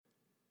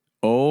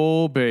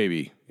Oh,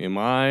 baby, am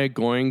I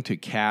going to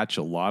catch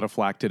a lot of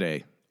flack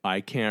today? I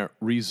can't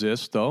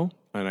resist, though,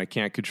 and I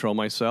can't control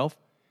myself.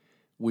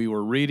 We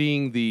were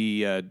reading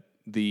the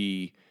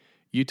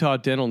Utah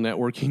Dental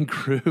Networking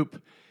Group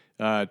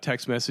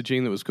text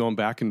messaging that was going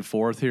back and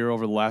forth here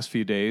over the last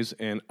few days,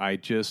 and I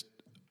just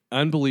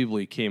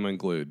unbelievably came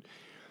unglued.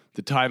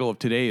 The title of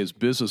today is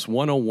Business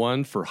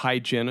 101 for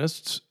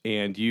Hygienists,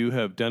 and you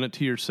have done it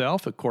to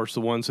yourself. Of course,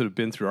 the ones that have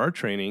been through our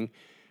training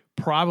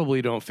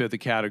probably don't fit the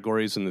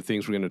categories and the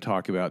things we're going to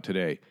talk about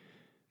today.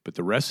 But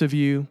the rest of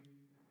you,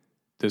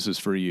 this is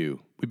for you.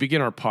 We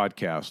begin our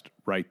podcast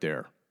right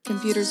there.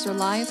 Computers are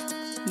live,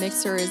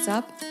 mixer is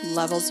up,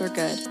 levels are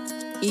good.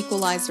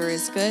 Equalizer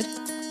is good,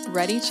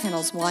 ready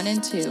channels 1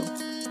 and 2.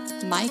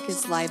 Mic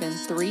is live in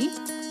 3,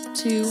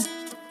 2,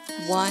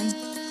 1,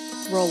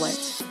 roll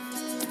it.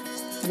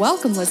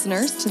 Welcome,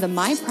 listeners, to the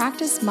My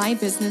Practice, My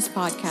Business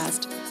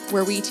podcast,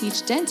 where we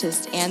teach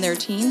dentists and their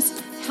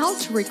teams how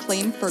to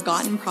reclaim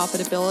forgotten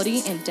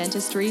profitability in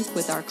dentistry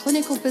with our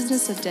clinical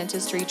business of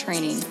dentistry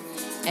training.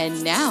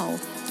 And now,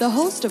 the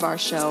host of our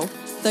show,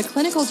 the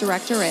clinical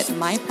director at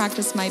My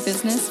Practice, My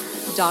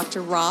Business,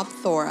 Dr. Rob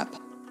Thorup.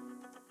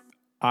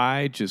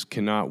 I just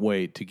cannot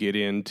wait to get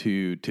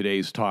into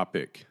today's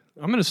topic.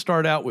 I'm going to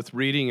start out with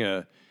reading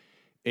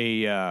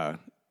a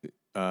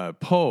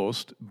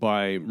post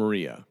by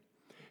Maria.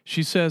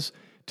 She says,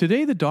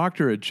 today the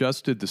doctor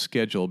adjusted the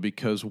schedule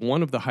because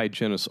one of the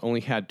hygienists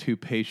only had 2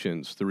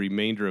 patients the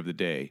remainder of the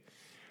day.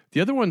 The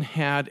other one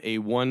had a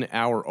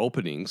 1-hour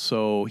opening,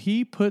 so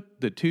he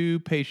put the 2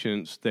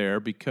 patients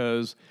there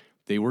because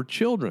they were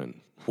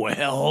children.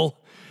 Well,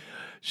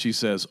 she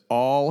says,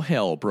 all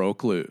hell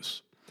broke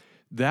loose.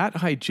 That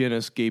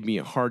hygienist gave me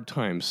a hard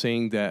time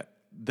saying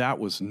that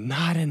was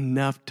not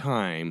enough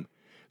time,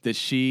 that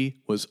she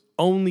was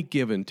only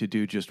given to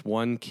do just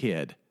one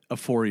kid, a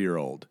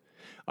 4-year-old.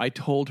 I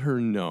told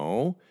her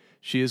no,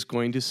 she is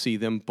going to see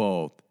them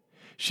both.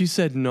 She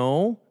said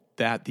no,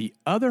 that the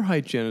other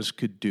hygienist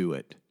could do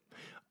it.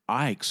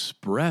 I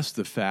expressed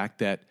the fact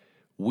that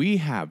we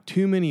have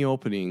too many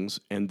openings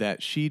and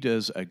that she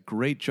does a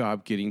great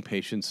job getting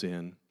patients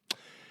in.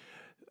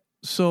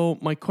 So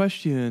my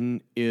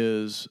question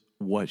is,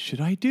 what should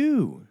I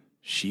do?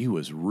 She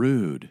was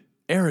rude,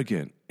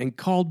 arrogant, and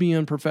called me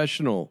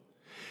unprofessional.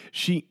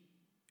 She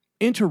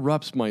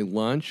interrupts my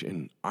lunch,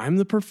 and I'm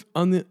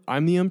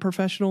the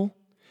unprofessional.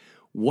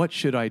 What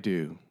should I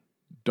do?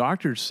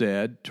 Doctor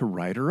said to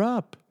write her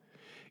up.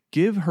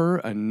 Give her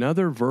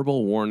another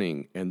verbal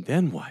warning, and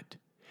then what?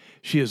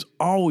 She has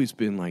always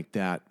been like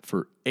that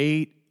for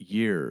 8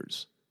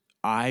 years.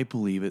 I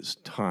believe it's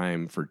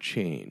time for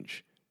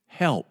change.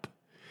 Help.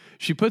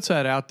 She puts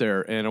that out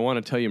there, and I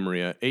want to tell you,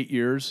 Maria, 8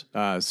 years,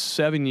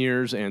 7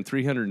 years, and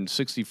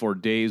 364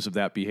 days of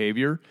that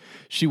behavior,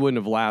 she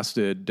wouldn't have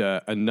lasted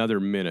another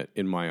minute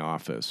in my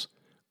office.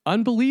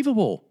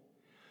 Unbelievable.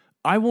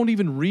 I won't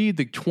even read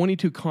the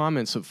 22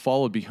 comments that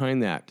followed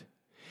behind that.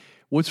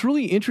 What's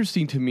really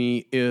interesting to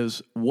me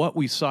is what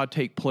we saw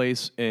take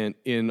place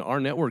in our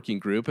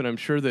networking group, and I'm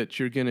sure that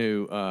you're going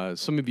to,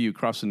 some of you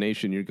across the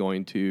nation, you're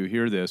going to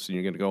hear this, and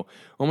you're going to go,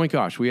 oh my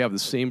gosh, we have the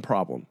same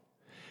problem.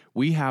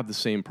 We have the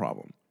same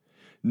problem.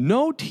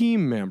 No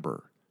team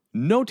member,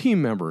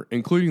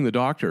 including the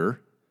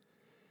doctor,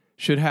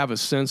 should have a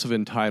sense of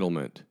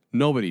entitlement.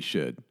 Nobody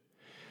should.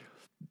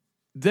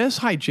 This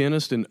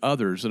hygienist and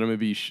others that I'm going to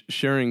be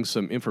sharing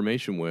some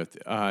information with,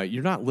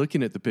 you're not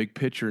looking at the big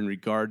picture in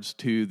regards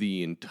to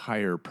the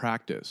entire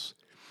practice.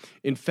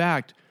 In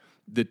fact,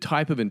 the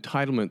type of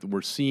entitlement that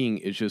we're seeing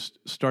is just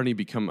starting to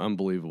become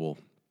unbelievable.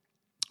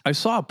 I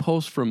saw a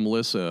post from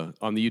Melissa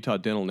on the Utah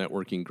Dental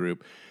Networking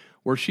Group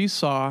where she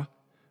saw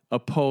a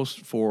post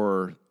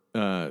for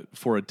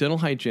a dental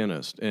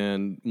hygienist,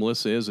 and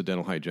Melissa is a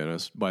dental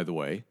hygienist, by the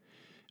way.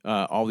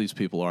 All these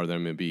people are that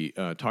I'm going to be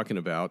talking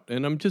about,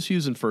 and I'm just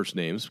using first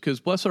names because,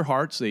 bless their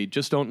hearts, they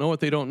just don't know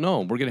what they don't know.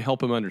 We're going to help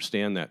them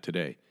understand that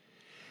today.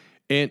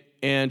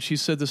 And she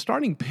said the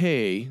starting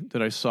pay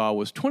that I saw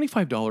was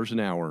 $25 an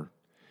hour.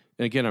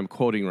 And again, I'm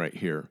quoting right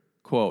here.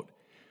 Quote,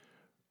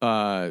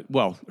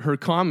 her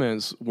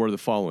comments were the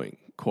following.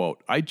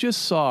 Quote, I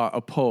just saw a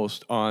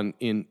post on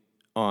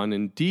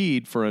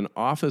Indeed for an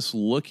office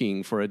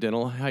looking for a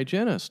dental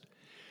hygienist.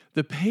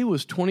 The pay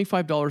was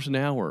 $25 an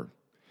hour.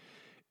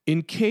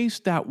 In case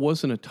that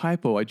wasn't a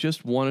typo, I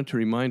just wanted to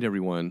remind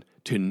everyone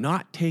to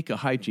not take a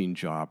hygiene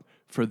job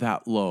for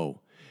that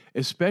low,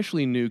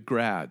 especially new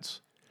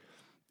grads.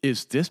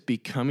 Is this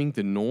becoming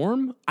the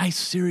norm? I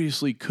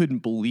seriously couldn't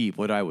believe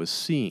what I was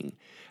seeing.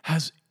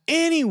 Has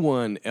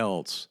anyone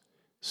else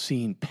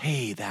seen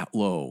pay that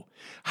low?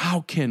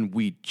 How can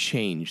we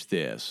change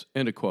this?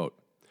 End of quote.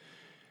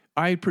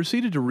 I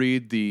proceeded to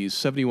read the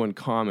 71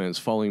 comments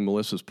following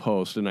Melissa's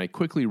post, and I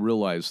quickly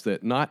realized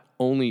that not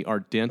only are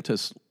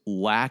dentists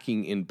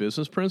lacking in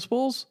business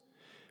principles,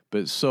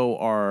 but so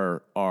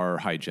are our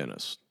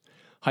hygienists.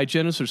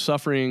 Hygienists are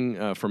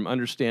suffering from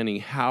understanding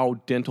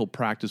how dental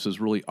practices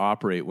really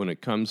operate when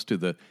it comes to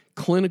the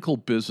clinical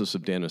business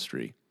of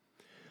dentistry.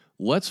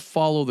 let's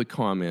follow the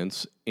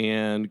comments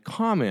and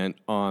comment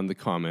on the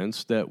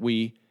comments that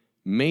we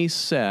may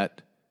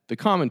set the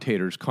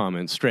commentators'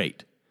 comments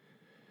straight.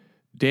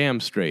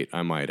 Damn straight,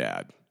 I might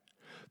add.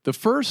 The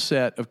first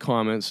set of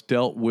comments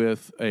dealt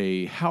with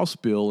a House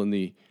bill in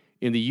the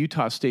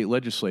Utah State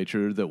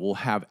Legislature that will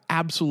have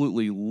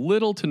absolutely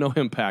little to no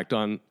impact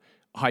on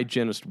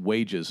hygienist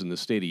wages in the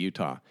state of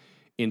Utah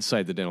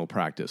inside the dental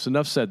practice.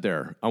 Enough said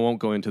there. I won't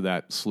go into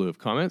that slew of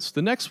comments.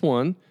 The next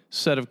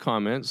set of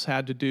comments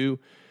had to do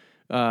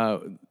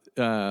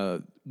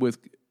with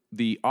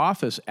the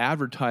office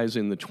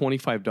advertising the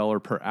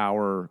 $25 per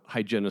hour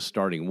hygienist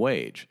starting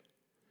wage.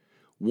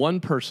 One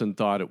person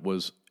thought it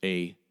was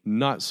a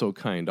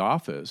not-so-kind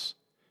office,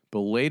 but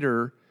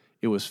later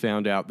it was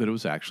found out that it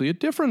was actually a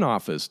different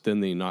office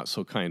than the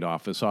not-so-kind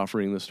office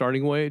offering the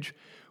starting wage,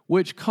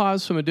 which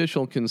caused some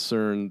additional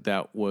concern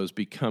that was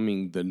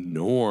becoming the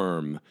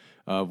norm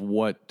of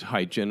what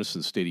hygienists in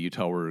the state of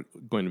Utah were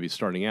going to be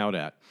starting out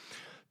at.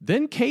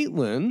 Then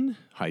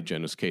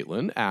hygienist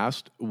Caitlin,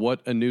 asked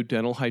what a new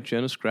dental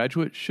hygienist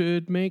graduate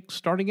should make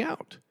starting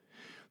out.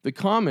 The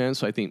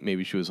comments, I think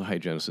maybe she was a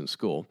hygienist in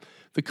school,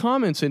 the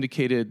comments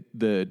indicated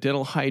the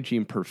dental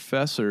hygiene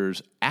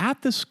professors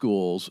at the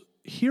schools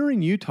here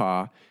in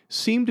Utah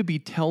seem to be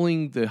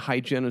telling the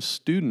hygienist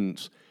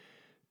students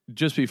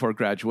just before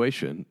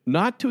graduation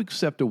not to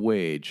accept a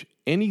wage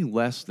any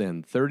less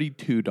than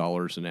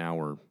 $32 an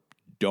hour.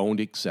 Don't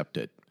accept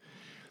it.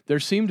 There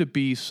seemed to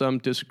be some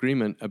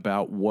disagreement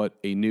about what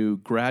a new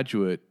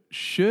graduate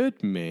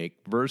should make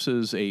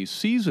versus a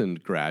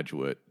seasoned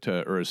graduate,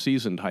 or a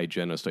seasoned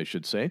hygienist, I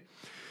should say,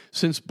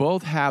 since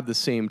both have the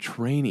same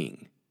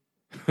training.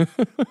 Do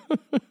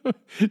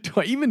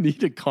I even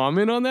need to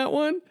comment on that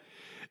one?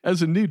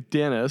 As a new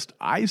dentist,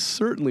 I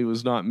certainly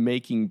was not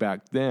making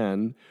back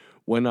then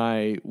when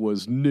I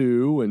was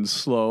new and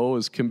slow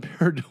as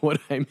compared to what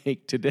I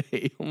make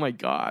today. Oh my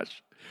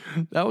gosh,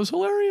 that was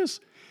hilarious.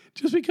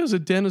 Just because a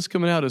dentist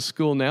coming out of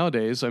school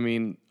nowadays, I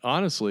mean,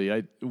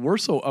 honestly, we're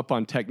so up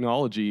on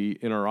technology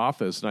in our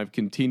office, and I've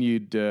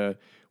continued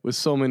with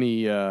so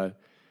many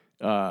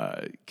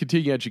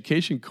continuing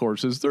education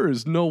courses. There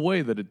is no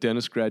way that a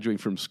dentist graduating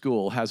from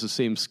school has the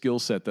same skill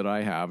set that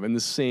I have, and the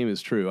same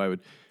is true.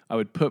 I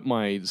would put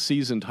my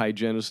seasoned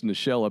hygienist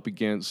Nichelle up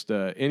against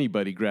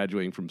anybody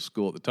graduating from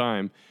school at the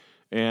time,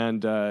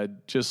 and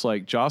just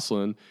like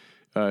Jocelyn,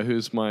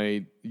 who's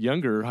my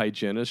younger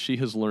hygienist, she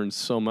has learned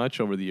so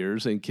much over the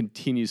years and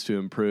continues to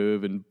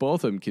improve, and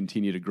both of them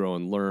continue to grow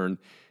and learn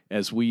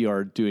as we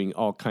are doing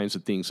all kinds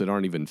of things that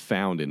aren't even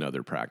found in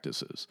other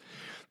practices.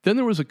 Then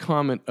there was a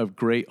comment of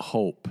great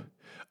hope,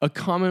 a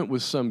comment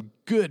with some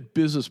good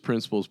business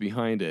principles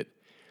behind it.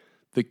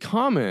 The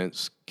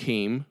comments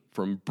came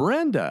from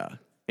Brenda,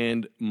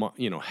 and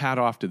hat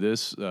off to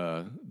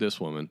this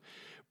woman.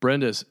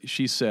 Brenda,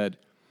 she said,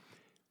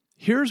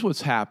 "Here's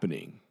what's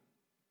happening.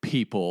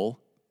 People,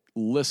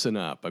 listen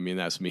up." I mean,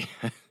 that's me.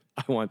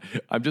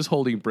 I'm just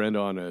holding Brenda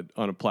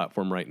on a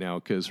platform right now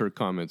because her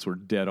comments were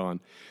dead on.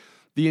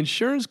 The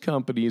insurance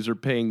companies are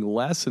paying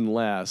less and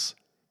less,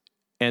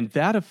 and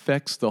that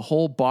affects the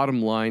whole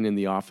bottom line in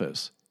the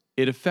office.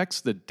 It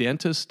affects the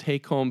dentist's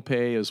take-home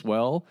pay as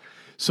well.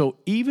 So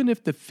even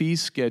if the fee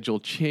schedule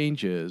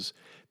changes,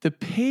 the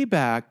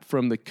payback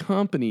from the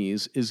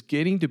companies is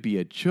getting to be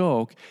a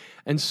joke,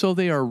 and so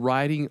they are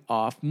writing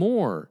off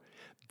more.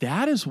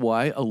 That is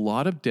why a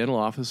lot of dental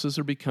offices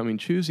are becoming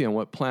choosy on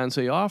what plans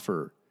they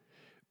offer.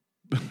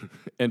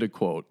 End of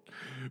quote.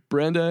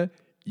 Brenda,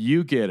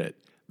 you get it.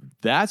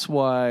 That's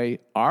why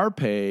our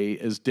pay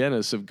as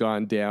dentists have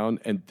gone down,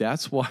 and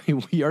that's why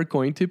we are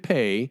going to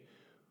pay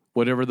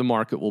whatever the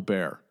market will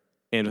bear.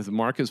 And if the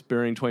market's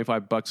bearing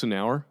 $25 an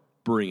hour,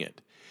 bring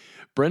it.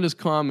 Brenda's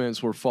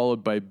comments were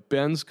followed by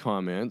Ben's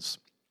comments,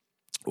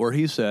 where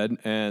he said,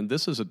 and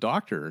this is a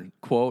doctor,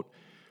 quote,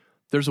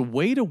 "There's a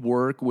way to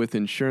work with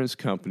insurance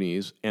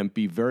companies and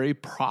be very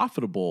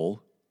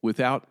profitable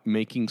without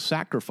making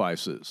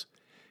sacrifices.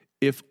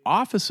 If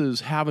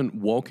offices haven't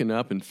woken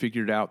up and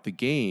figured out the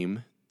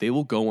game, they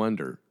will go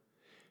under.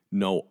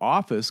 No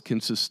office can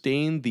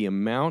sustain the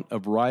amount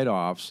of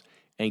write-offs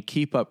and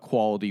keep up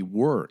quality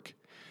work.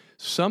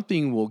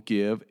 Something will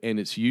give, and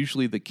it's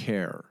usually the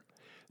care.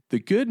 The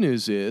good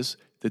news is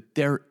that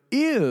there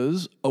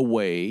is a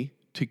way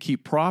to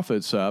keep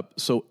profits up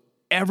so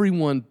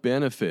everyone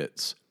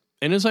benefits."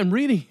 And as I'm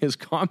reading his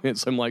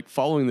comments, I'm like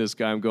following this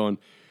guy. I'm going,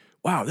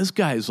 wow, this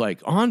guy is like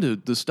onto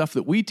the stuff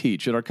that we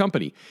teach at our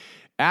company.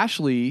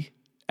 Ashley,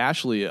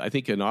 I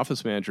think an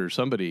office manager or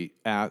somebody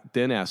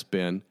then asked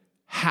Ben,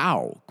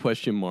 "How?" ?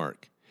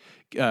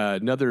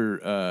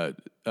 Another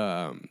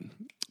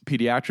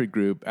pediatric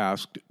group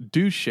asked,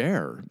 "Do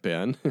share,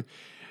 Ben."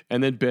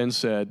 And then Ben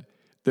said,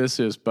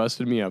 this is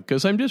busted me up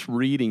because I'm just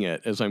reading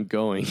it as I'm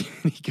going.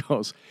 He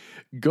goes,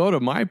 "Go to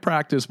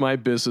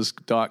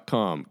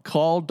mypracticemybusiness.com,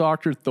 call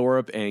Dr.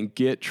 Thorpe and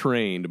get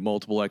trained,"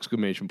 multiple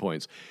exclamation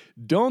points.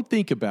 "Don't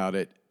think about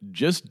it,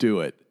 just do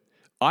it.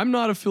 I'm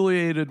not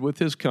affiliated with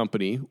his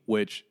company,"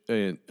 which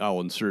I'll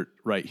insert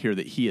right here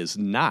that he is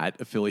not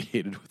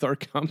affiliated with our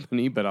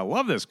company, but I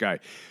love this guy.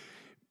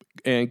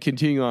 And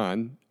continue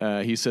on,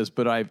 he says,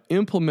 but I've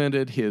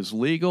implemented his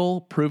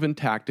legal, proven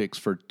tactics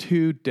for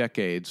 2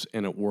 decades,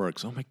 and it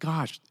works. Oh, my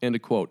gosh, end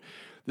of quote.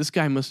 This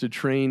guy must have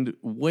trained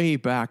way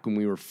back when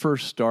we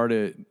first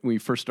started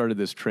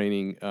this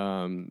training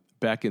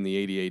back in the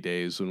ADA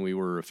days when we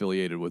were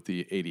affiliated with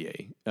the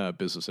ADA,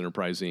 Business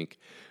Enterprise, Inc.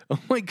 Oh,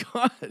 my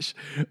gosh.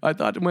 I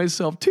thought to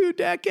myself, 2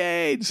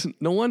 decades.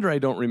 No wonder I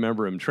don't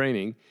remember him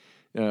training.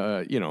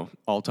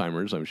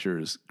 Alzheimer's, I'm sure,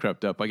 has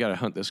crept up. I got to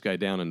hunt this guy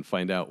down and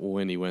find out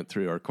when he went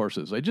through our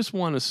courses. I just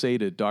want to say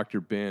to Dr.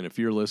 Ben, if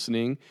you're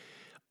listening,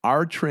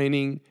 our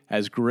training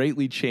has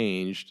greatly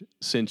changed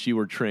since you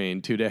were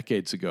trained 2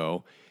 decades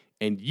ago,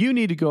 and you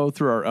need to go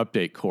through our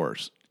update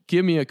course.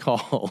 Give me a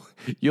call.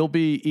 You'll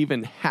be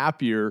even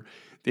happier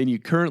than you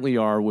currently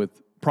are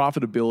with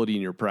profitability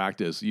in your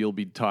practice. You'll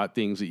be taught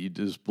things that you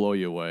just blow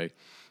you away.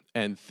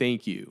 And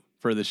thank you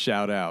for the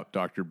shout out,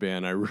 Dr.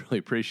 Ben. I really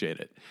appreciate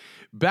it.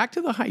 Back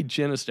to the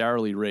hygienist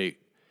hourly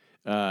rate.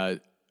 Donetta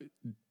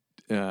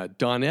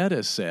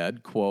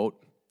said,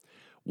 quote,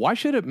 why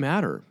should it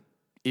matter?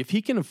 If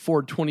he can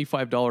afford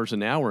 $25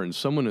 an hour and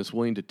someone is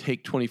willing to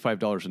take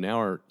 $25 an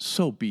hour,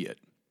 so be it.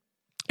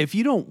 If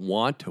you don't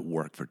want to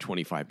work for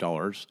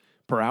 $25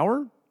 per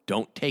hour,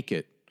 don't take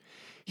it.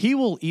 He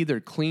will either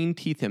clean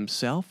teeth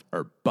himself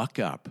or buck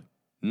up.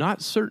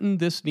 Not certain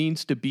this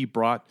needs to be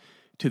brought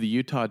to the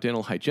Utah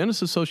Dental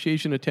Hygienists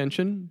Association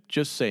attention,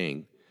 just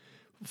saying.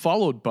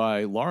 Followed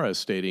by Laura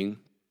stating,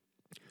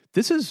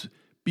 this is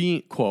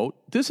being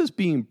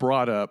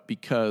brought up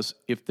because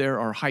if there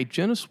are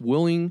hygienists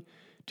willing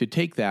to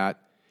take that,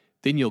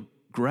 then you'll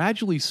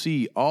gradually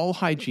see all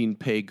hygiene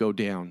pay go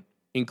down,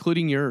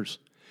 including yours.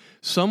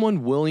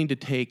 Someone willing to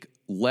take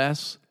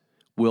less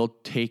will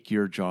take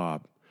your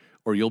job,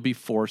 or you'll be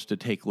forced to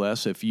take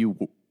less if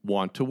you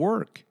want to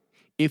work.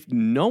 If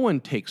no one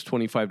takes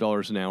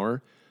 $25 an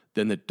hour,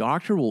 then the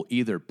doctor will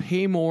either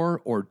pay more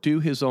or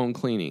do his own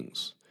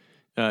cleanings.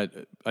 I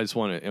just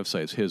want to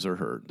emphasize his or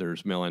her.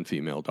 There's male and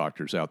female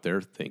doctors out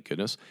there, thank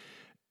goodness.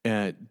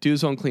 Do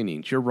his own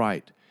cleanings. You're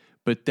right.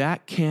 But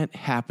that can't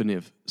happen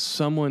if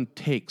someone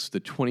takes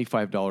the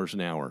 $25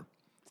 an hour.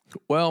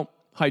 Well,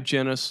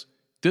 hygienists,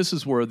 this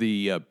is where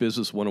the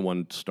Business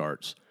 101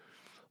 starts.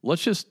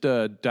 Let's just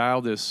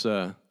dial this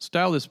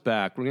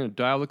back. We're going to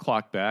dial the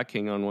clock back.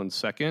 Hang on one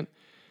second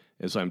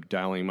as I'm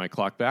dialing my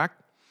clock back.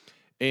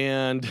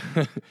 And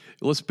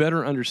let's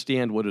better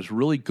understand what is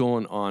really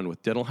going on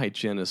with dental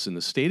hygienists in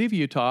the state of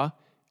Utah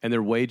and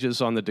their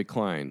wages on the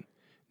decline.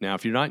 Now,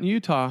 if you're not in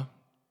Utah,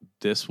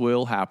 this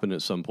will happen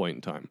at some point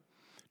in time.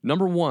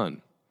 Number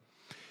one,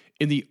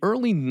 in the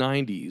early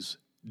 90s,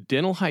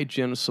 dental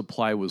hygienist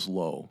supply was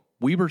low.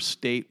 Weber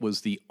State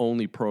was the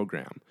only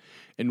program,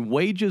 and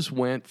wages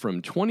went from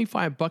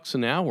 $25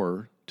 an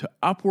hour to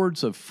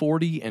upwards of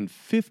 $40 and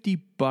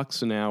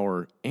 $50 an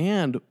hour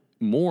and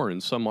more in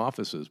some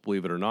offices,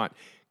 believe it or not,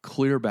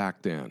 clear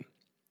back then.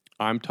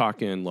 I'm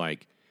talking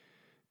like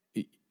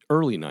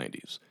early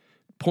 90s.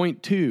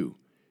 Point two,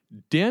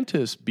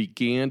 dentists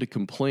began to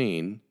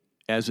complain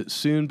as it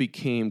soon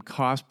became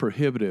cost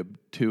prohibitive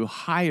to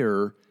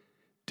hire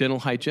dental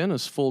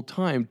hygienists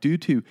full-time due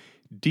to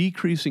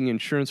decreasing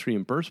insurance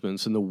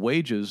reimbursements and the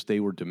wages they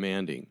were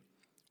demanding.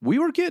 We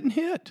were getting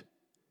hit.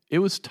 It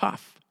was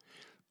tough.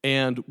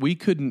 And we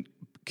couldn't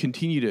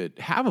continue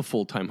to have a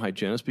full-time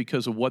hygienist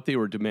because of what they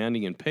were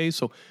demanding in pay.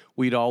 So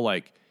we'd all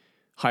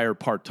hire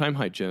part-time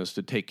hygienists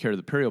to take care of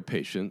the perio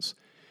patients.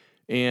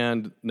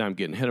 And now I'm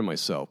getting ahead of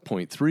myself.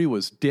 Point three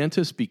was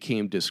dentists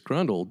became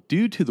disgruntled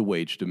due to the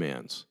wage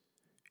demands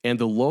and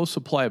the low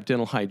supply of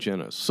dental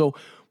hygienists. So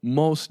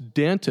most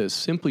dentists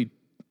simply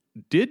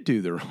did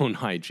do their own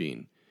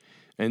hygiene.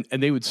 And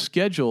they would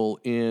schedule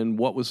in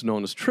what was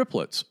known as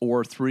triplets,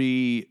 or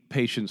 3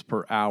 patients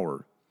per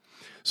hour.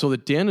 So the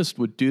dentist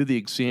would do the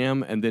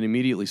exam and then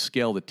immediately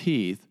scale the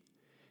teeth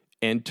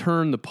and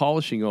turn the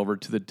polishing over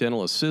to the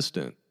dental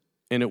assistant.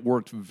 And it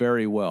worked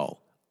very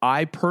well.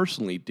 I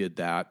personally did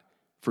that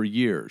for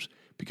years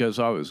because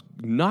I was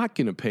not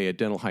going to pay a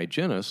dental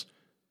hygienist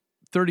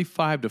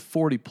 $35 to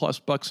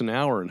 $40+ bucks an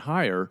hour and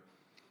higher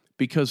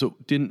because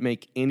it didn't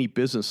make any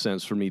business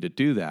sense for me to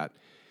do that.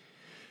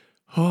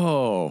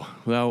 Oh,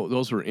 well,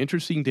 those were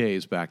interesting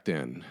days back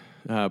then.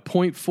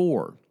 Point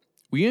four,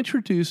 we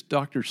introduced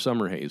Dr.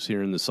 Summerhays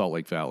here in the Salt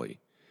Lake Valley.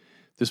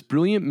 This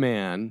brilliant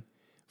man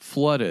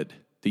flooded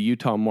the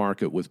Utah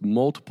market with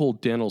multiple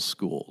dental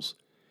schools,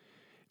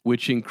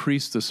 which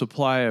increased the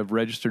supply of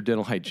registered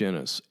dental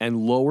hygienists and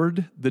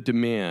lowered the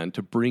demand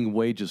to bring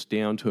wages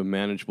down to a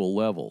manageable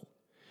level.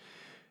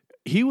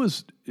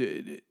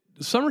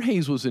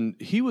 Summerhays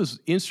was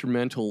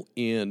instrumental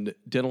in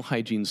dental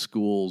hygiene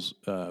schools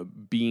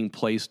being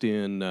placed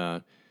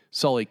in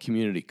Salt Lake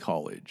Community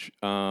College,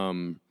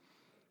 all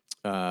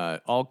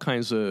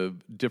kinds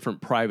of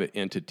different private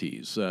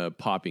entities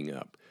popping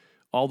up,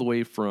 all the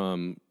way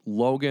from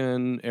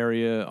Logan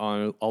area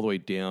all the way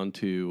down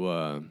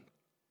to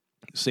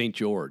St.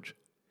 George.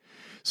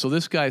 So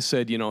this guy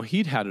said,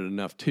 he'd had it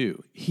enough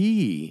too.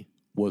 He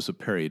was a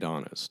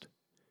periodontist.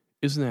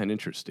 Isn't that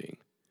interesting?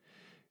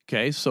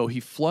 Okay, so he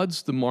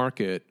floods the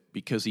market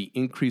because he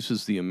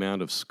increases the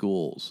amount of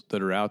schools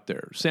that are out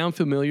there. Sound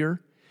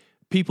familiar?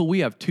 People, we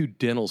have 2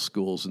 dental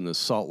schools in the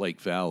Salt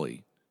Lake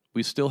Valley.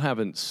 We still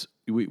haven't,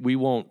 we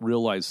won't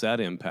realize that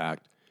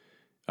impact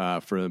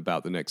for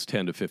about the next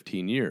 10 to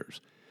 15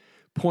 years.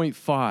 Point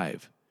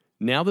 5,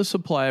 now the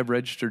supply of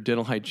registered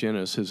dental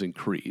hygienists has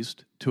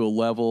increased to a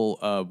level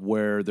of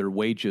where their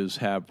wages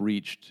have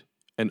reached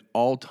an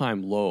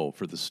all-time low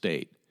for the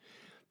state.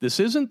 This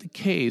isn't the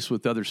case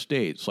with other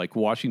states like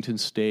Washington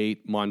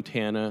State,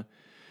 Montana.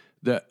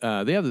 They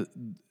have,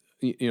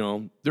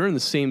 they're in the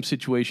same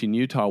situation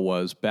Utah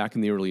was back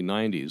in the early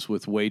 90s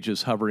with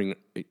wages hovering,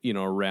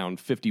 around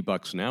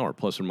 $50 an hour,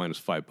 plus or minus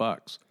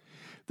 $5.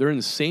 They're in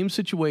the same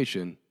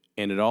situation,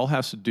 and it all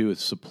has to do with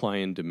supply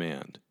and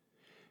demand.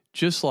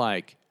 Just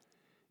like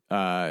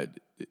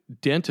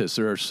dentists,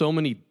 there are so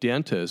many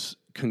dentists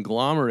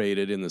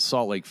conglomerated in the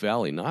Salt Lake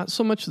Valley, not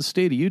so much the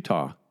state of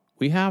Utah.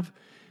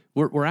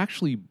 We're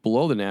actually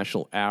below the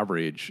national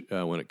average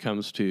when it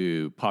comes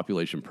to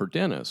population per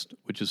dentist,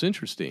 which is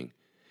interesting.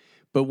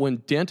 But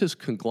when dentists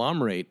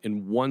conglomerate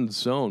in one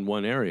zone,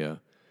 one area,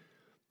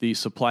 the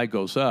supply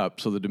goes up,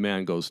 so the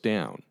demand goes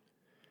down.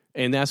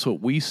 And that's what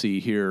we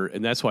see here,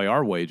 and that's why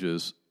our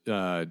wages,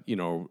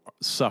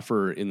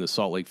 suffer in the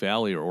Salt Lake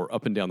Valley or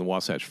up and down the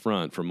Wasatch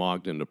Front from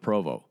Ogden to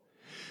Provo.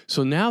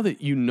 So now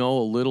that you know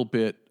a little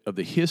bit of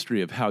the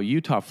history of how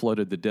Utah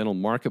flooded the dental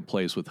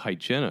marketplace with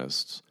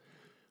hygienists,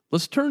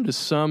 let's turn to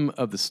some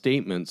of the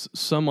statements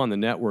some on the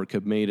network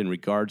have made in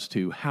regards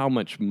to how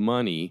much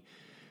money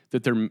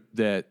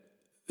that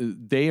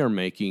they are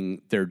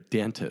making their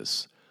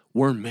dentists.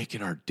 We're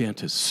making our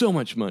dentists so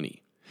much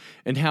money,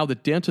 and how the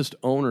dentist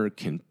owner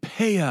can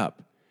pay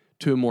up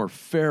to a more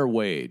fair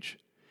wage.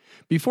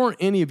 Before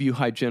any of you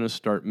hygienists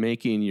start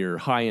making your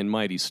high and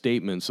mighty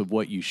statements of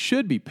what you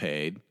should be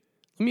paid,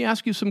 let me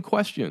ask you some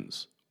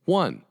questions.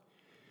 1,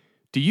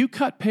 do you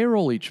cut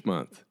payroll each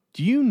month?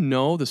 Do you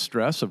know the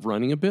stress of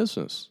running a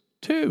business?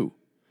 2,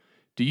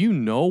 do you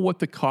know what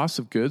the costs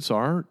of goods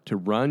are to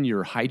run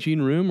your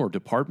hygiene room or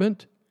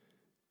department?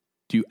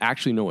 Do you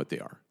actually know what they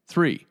are?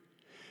 3,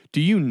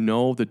 do you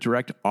know the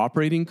direct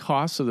operating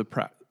costs of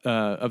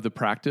the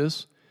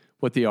practice,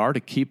 what they are to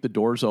keep the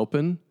doors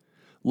open?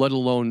 Let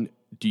alone,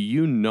 do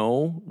you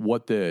know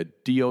what the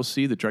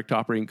DOC, the direct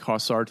operating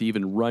costs are to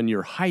even run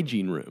your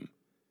hygiene room?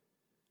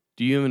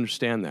 Do you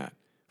understand that?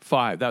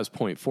 5, that was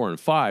point 4. And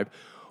 5,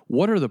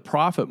 what are the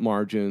profit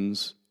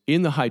margins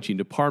in the hygiene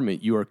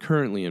department you are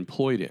currently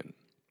employed in?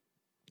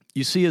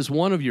 You see, as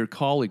one of your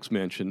colleagues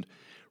mentioned,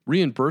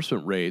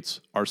 reimbursement rates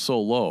are so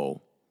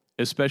low,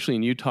 especially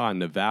in Utah and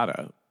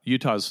Nevada.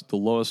 Utah's the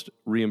lowest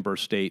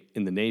reimbursed state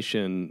in the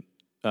nation,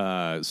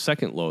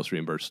 second lowest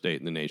reimbursed state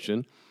in the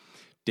nation.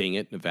 Dang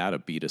it, Nevada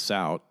beat us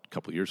out a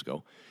couple of years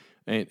ago.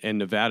 And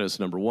Nevada's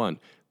number 1.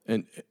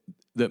 And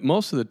that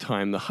most of the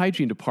time, the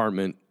hygiene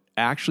department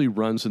actually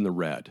runs in the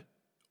red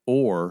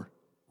or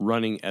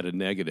running at a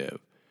negative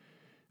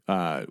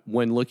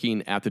when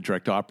looking at the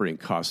direct operating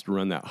cost to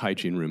run that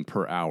hygiene room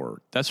per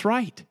hour. That's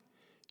right.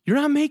 You're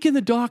not making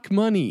the doc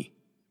money.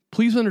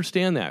 Please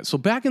understand that. So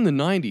back in the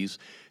 90s,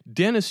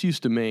 dentists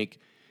used to make,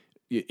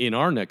 in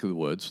our neck of the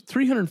woods,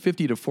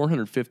 $350,000 to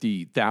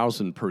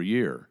 $450,000 per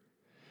year.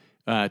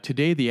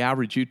 Today, the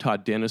average Utah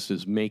dentist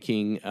is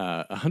making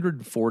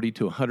 $140,000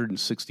 to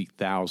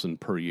 $160,000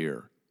 per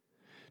year.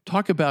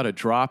 Talk about a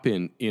drop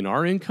in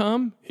our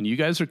income, and you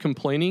guys are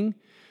complaining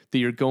that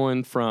you're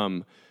going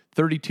from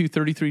 $32,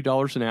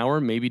 $33 an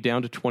hour, maybe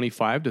down to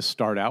 $25 to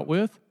start out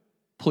with?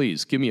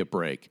 Please, give me a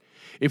break.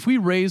 If we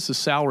raise the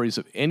salaries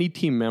of any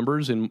team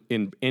members in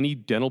any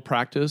dental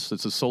practice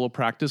that's a solo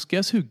practice,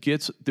 guess who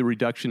gets the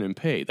reduction in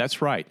pay?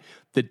 That's right.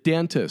 The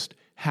dentist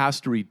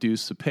has to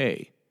reduce the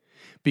pay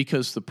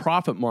because the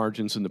profit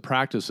margins in the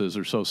practices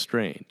are so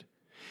strained.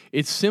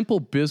 It's simple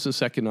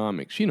business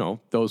economics. You know,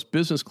 those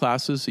business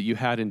classes that you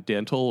had in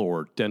dental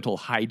or dental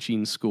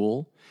hygiene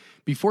school.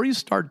 Before you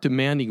start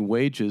demanding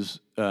wages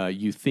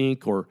you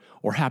think or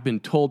have been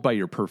told by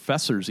your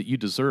professors that you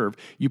deserve,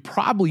 you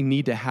probably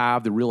need to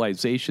have the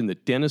realization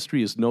that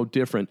dentistry is no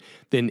different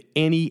than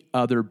any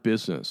other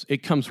business.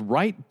 It comes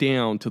right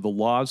down to the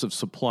laws of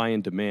supply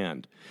and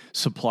demand.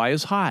 Supply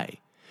is high,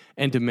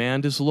 and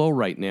demand is low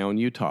right now in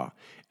Utah.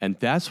 And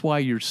that's why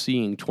you're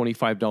seeing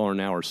 $25 an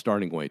hour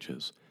starting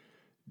wages.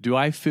 Do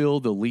I feel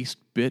the least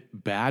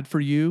bit bad for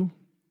you?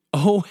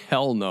 Oh,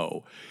 hell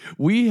no.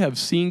 We have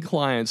seen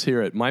clients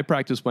here at My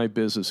Practice, My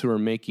Business who are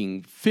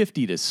making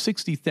 $50,000 to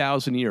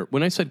 $60,000 a year.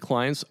 When I said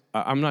clients,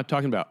 I'm not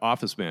talking about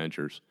office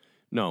managers.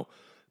 No,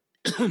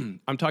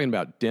 I'm talking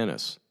about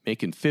dentists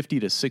making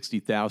 $50,000 to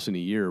 $60,000 a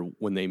year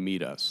when they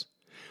meet us.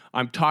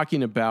 I'm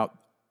talking about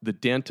the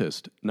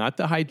dentist, not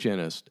the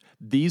hygienist.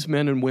 These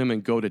men and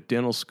women go to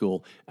dental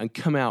school and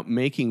come out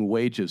making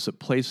wages that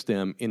place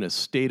them in a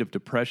state of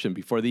depression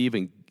before they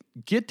even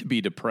get to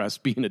be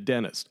depressed being a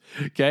dentist,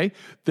 okay?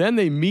 Then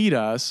they meet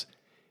us,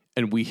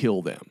 and we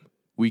heal them.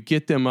 We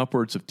get them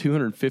upwards of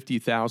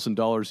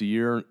 $250,000 a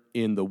year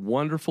in the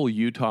wonderful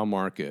Utah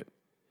market.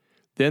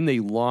 Then they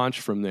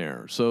launch from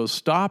there. So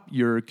stop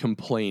your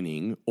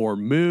complaining or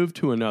move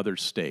to another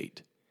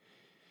state.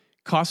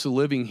 cost of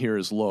living here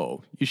is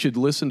low. You should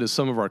listen to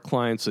some of our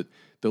clients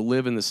that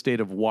live in the state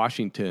of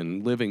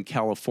Washington, live in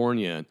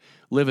California, and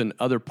live in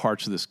other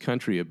parts of this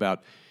country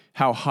about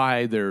how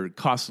high their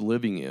cost of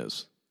living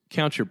is.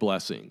 Count your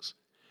blessings.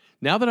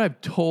 Now that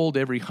I've told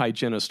every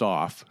hygienist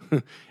off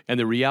and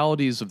the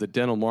realities of the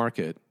dental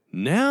market,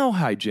 now,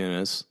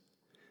 hygienists,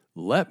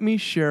 let me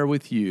share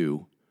with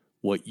you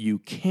what you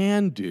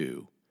can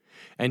do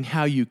and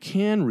how you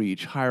can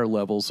reach higher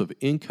levels of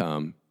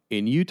income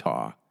in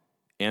Utah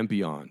and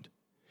beyond.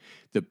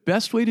 The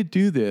best way to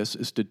do this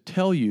is to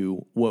tell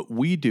you what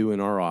we do in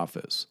our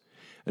office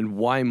and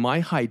why my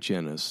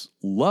hygienists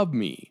love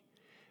me,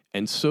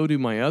 and so do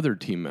my other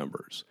team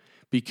members.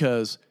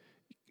 Because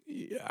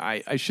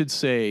I should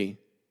say,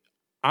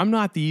 I'm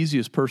not the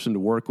easiest person to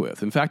work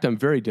with. In fact, I'm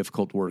very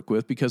difficult to work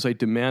with because I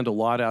demand a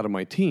lot out of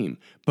my team.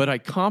 But I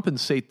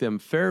compensate them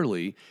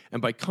fairly,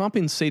 and by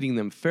compensating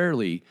them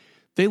fairly,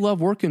 they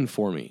love working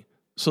for me.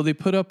 So they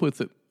put up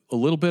with a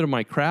little bit of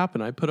my crap,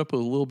 and I put up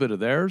with a little bit of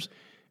theirs.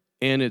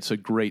 And it's a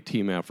great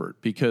team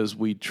effort because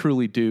we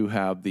truly do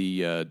have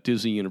the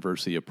Disney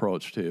University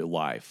approach to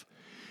life.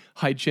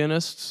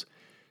 Hygienists,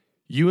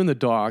 you and the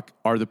doc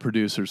are the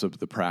producers of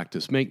the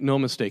practice. Make no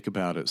mistake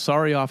about it.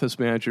 Sorry, office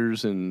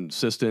managers and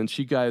assistants,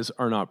 you guys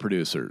are not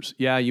producers.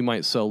 Yeah, you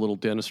might sell a little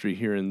dentistry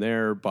here and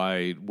there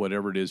by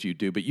whatever it is you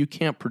do, but you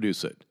can't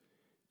produce it.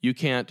 You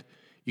can't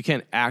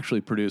actually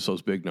produce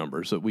those big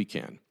numbers that we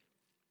can.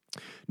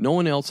 No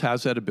one else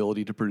has that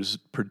ability to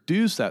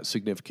produce that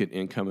significant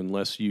income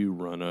unless you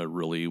run a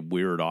really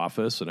weird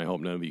office, and I hope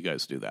none of you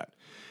guys do that.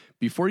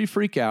 Before you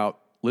freak out,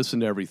 listen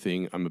to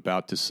everything I'm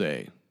about to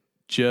say.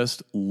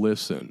 Just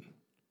listen.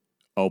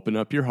 Open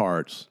up your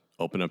hearts.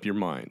 Open up your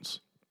minds.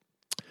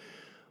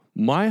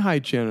 My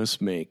hygienists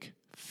make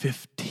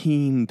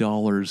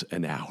 $15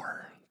 an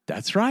hour.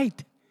 That's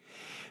right.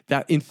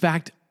 In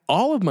fact,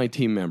 all of my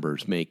team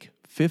members make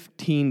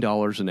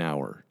 $15 an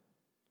hour.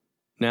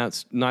 Now,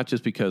 it's not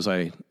just because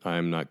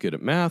I'm not good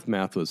at math.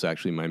 Math was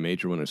actually my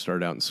major when I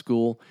started out in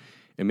school,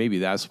 and maybe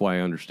that's why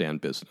I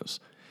understand business.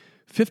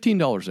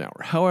 $15 an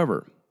hour.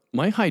 However,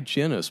 my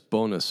hygienist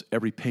bonus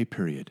every pay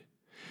period.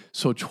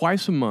 So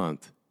twice a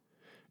month,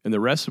 and the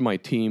rest of my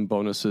team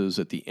bonuses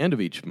at the end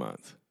of each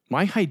month.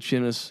 My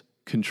hygienists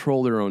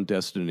control their own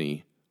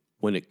destiny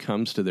when it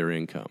comes to their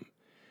income,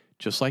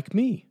 just like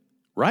me,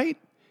 right?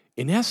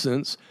 In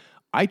essence,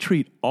 I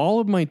treat all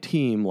of my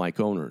team like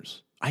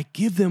owners. I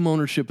give them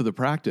ownership of the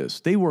practice.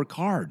 They work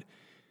hard.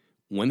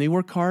 When they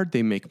work hard,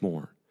 they make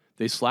more.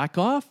 They slack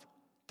off,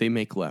 they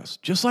make less.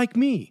 Just like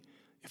me.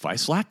 If I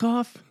slack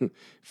off,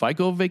 if I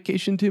go on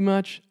vacation too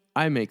much,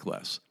 I make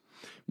less.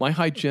 My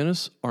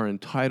hygienists are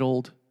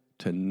entitled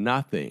to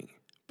nothing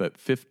but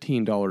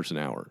 $15 an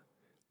hour.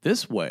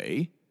 This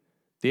way,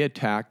 they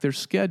attack their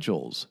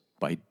schedules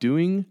by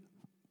doing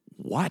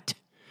what?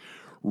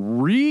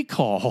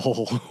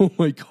 Recall. Oh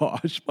my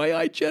gosh, my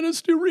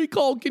hygienists do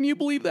recall. Can you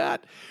believe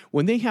that?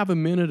 When they have a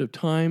minute of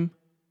time,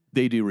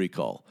 they do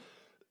recall.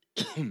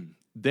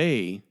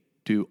 They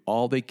do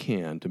all they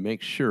can to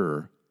make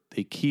sure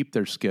they keep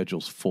their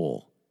schedules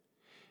full.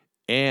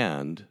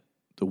 And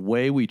the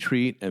way we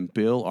treat and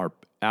bill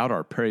out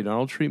our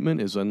periodontal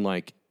treatment is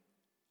unlike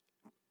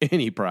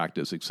any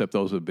practice except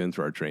those who have been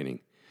through our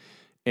training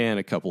and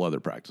a couple other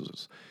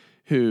practices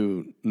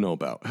who know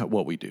about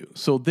what we do.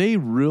 So they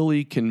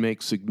really can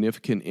make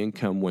significant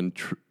income when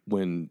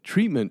periodontal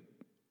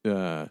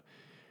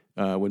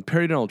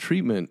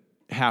treatment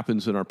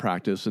happens in our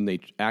practice and they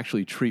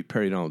actually treat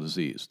periodontal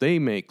disease. They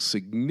make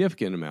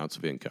significant amounts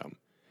of income.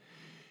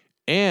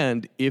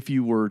 And if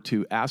you were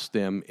to ask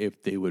them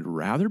if they would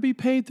rather be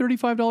paid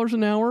 $35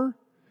 an hour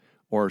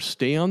or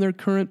stay on their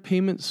current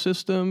payment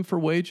system for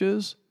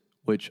wages,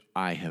 which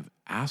I have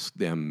asked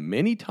them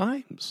many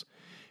times,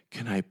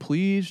 can I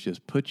please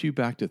just put you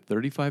back to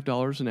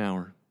 $35 an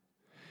hour?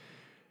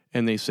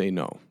 And they say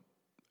no.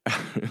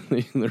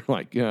 They're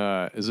like,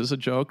 is this a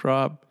joke,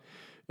 Rob?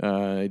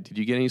 Did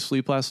you get any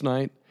sleep last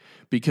night?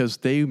 Because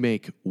they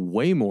make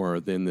way more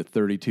than the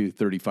 $32,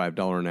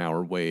 $35 an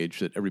hour wage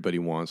that everybody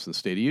wants in the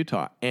state of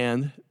Utah.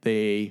 And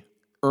they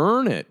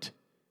earn it.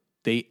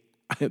 They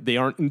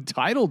aren't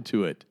entitled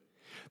to it.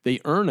 They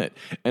earn it.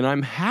 And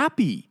I'm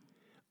happy.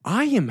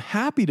 I am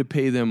happy to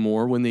pay them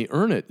more when they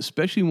earn it,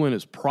 especially when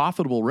it's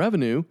profitable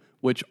revenue,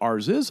 which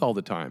ours is all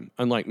the time,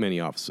 unlike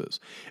many offices.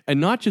 And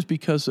not just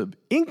because of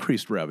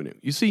increased revenue.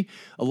 You see,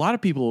 a lot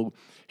of people,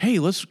 hey,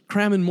 let's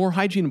cram in more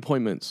hygiene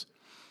appointments.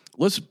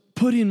 Let's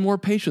put in more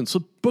patients.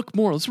 Let's book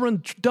more. Let's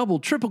run double,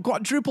 triple,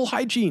 quadruple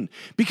hygiene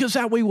because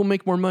that way we'll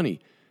make more money.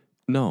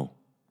 No,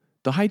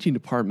 the hygiene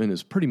department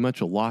is pretty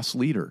much a loss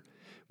leader.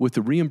 With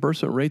the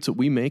reimbursement rates that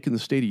we make in the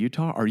state of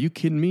Utah, are you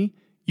kidding me?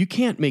 You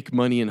can't make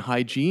money in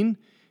hygiene.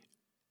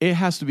 It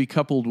has to be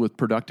coupled with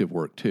productive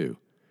work too,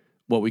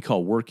 what we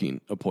call working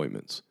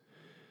appointments.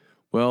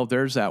 Well,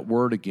 there's that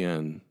word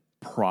again,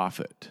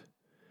 profit.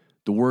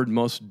 The word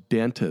most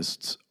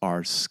dentists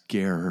are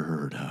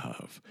scared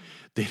of.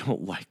 They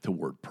don't like the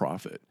word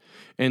profit.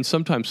 And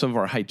sometimes some of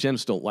our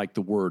hygienists don't like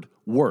the word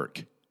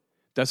work.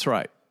 That's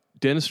right.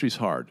 Dentistry's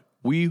hard.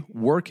 We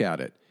work at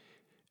it.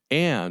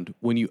 And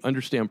when you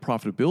understand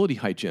profitability,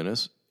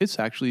 hygienists, it's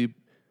actually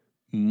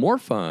more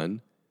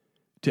fun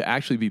to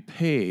actually be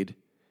paid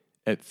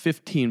at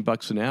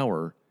 $15 an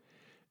hour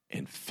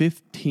and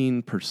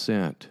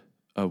 15%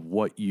 of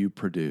what you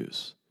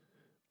produce,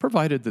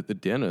 provided that the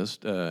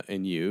dentist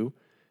and you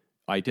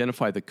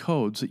identify the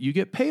codes that you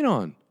get paid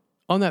on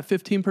that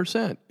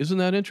 15%. Isn't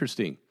that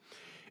interesting?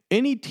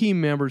 Any team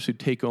members who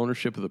take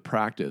ownership of the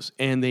practice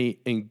and they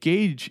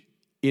engage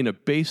in a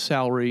base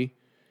salary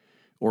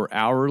or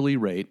hourly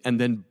rate and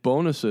then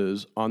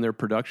bonuses on their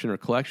production or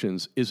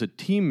collections is a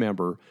team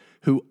member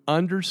who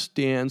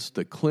understands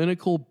the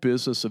clinical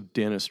business of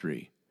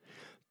dentistry.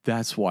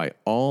 That's why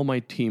all my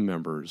team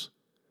members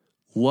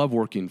love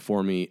working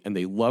for me, and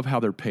they love how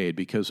they're paid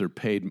because they're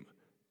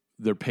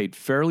paid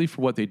fairly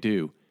for what they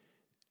do,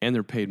 and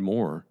they're paid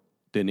more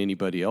than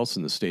anybody else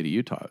in the state of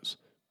Utah is.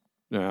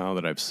 Now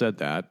that I've said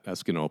that,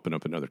 that's going to open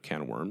up another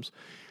can of worms.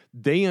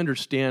 They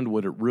understand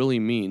what it really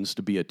means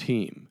to be a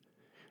team.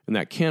 And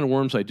that can of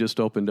worms I just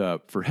opened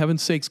up, for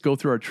heaven's sakes, go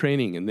through our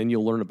training and then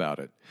you'll learn about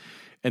it.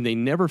 And they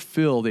never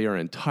feel they are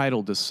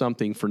entitled to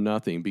something for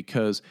nothing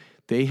because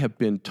they have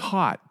been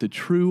taught the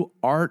true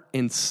art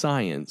and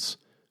science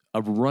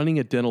of running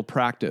a dental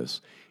practice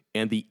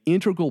and the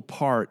integral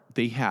part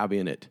they have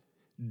in it.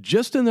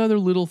 Just another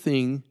little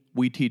thing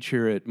we teach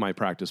here at My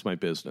Practice, My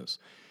Business.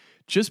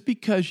 Just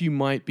because you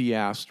might be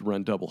asked to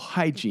run double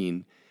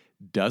hygiene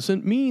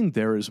doesn't mean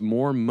there is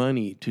more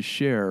money to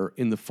share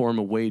in the form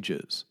of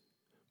wages.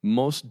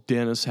 Most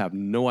dentists have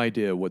no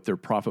idea what their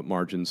profit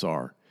margins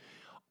are.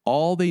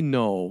 All they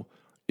know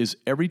is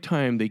every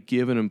time they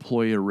give an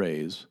employee a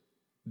raise,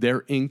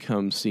 their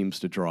income seems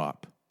to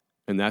drop.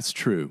 And that's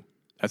true.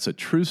 That's a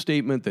true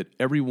statement that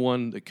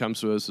everyone that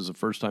comes to us as a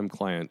first-time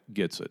client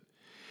gets it.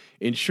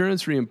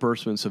 Insurance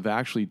reimbursements have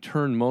actually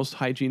turned most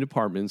hygiene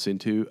departments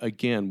into,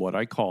 again, what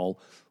I call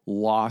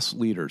loss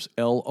leaders,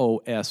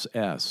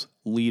 LOSS,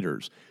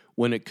 leaders,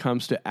 when it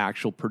comes to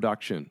actual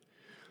production.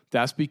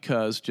 That's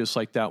because, just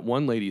like that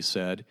one lady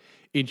said,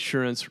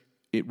 insurance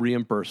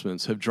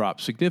reimbursements have dropped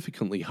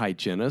significantly,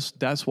 hygienists.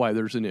 That's why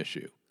there's an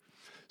issue.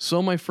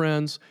 So, my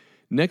friends,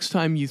 next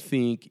time you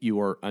think you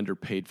are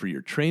underpaid for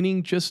your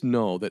training, just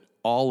know that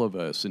all of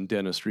us in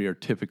dentistry are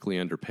typically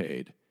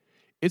underpaid.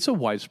 It's a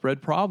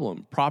widespread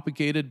problem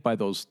propagated by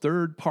those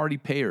third-party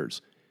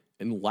payers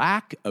and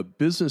lack of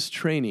business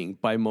training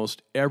by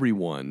most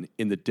everyone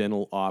in the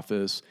dental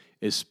office,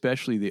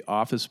 especially the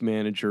office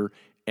manager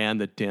and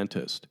the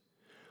dentist.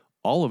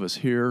 All of us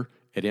here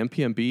at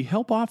MPMB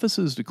help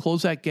offices to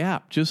close that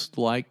gap, just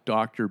like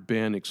Dr.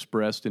 Ben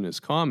expressed in his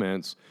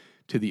comments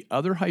to the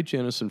other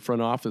hygienists and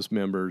front office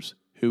members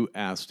who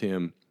asked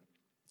him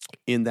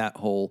in that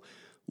whole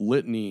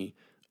litany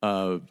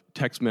of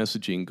text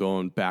messaging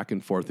going back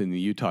and forth in the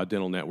Utah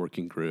Dental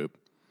Networking group.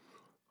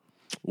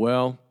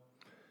 Well,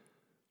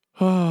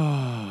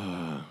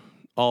 all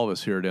of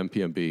us here at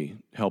MPMB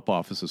help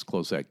offices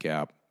close that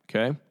gap,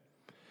 okay?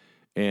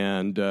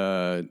 And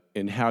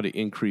how to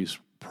increase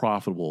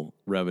profitable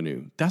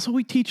revenue. That's what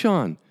we teach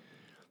on.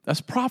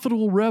 That's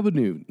profitable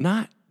revenue,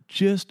 not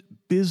just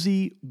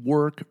busy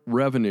work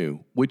revenue,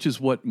 which is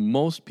what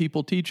most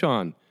people teach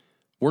on.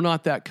 We're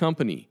not that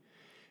company.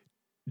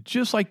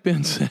 Just like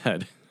Ben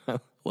said, I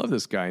love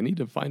this guy. I need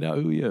to find out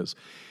who he is.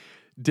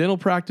 Dental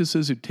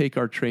practices who take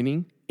our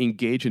training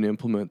engage and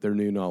implement their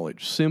new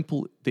knowledge.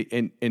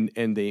 When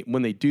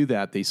they do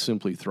that, they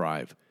simply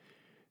thrive.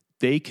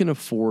 They can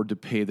afford to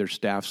pay their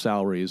staff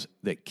salaries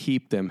that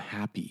keep them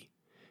happy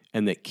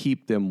and that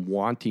keep them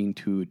wanting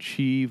to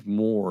achieve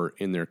more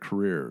in their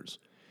careers.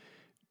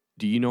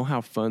 Do you know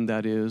how fun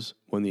that is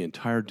when the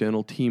entire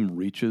dental team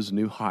reaches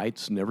new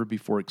heights never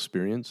before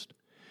experienced?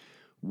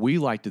 We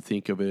like to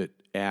think of it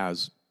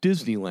as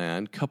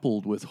Disneyland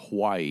coupled with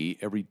Hawaii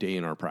every day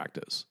in our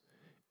practice.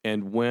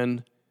 And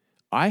when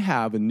I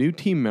have a new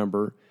team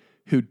member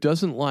who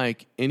doesn't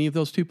like any of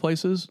those two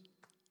places,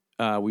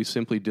 we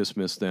simply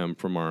dismiss them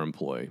from our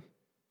employee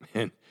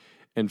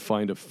and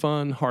find a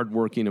fun,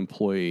 hardworking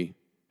employee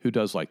who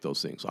does like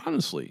those things.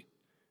 Honestly,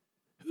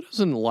 who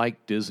doesn't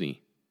like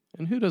Disney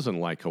and who doesn't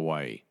like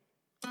Hawaii?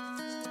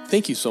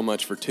 Thank you so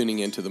much for tuning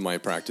into the My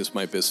Practice,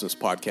 My Business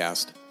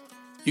podcast.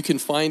 You can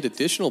find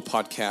additional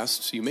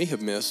podcasts you may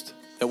have missed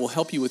that will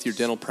help you with your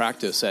dental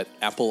practice at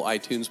Apple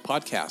iTunes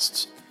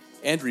Podcasts.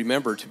 And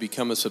remember to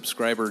become a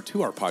subscriber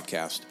to our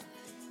podcast.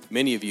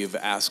 Many of you have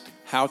asked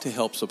how to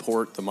help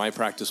support the My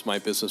Practice, My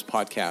Business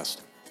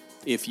podcast.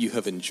 If you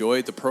have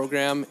enjoyed the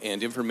program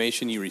and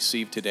information you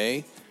received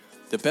today,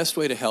 the best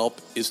way to help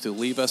is to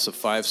leave us a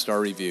 5-star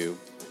review.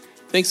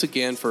 Thanks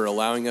again for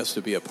allowing us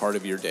to be a part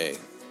of your day.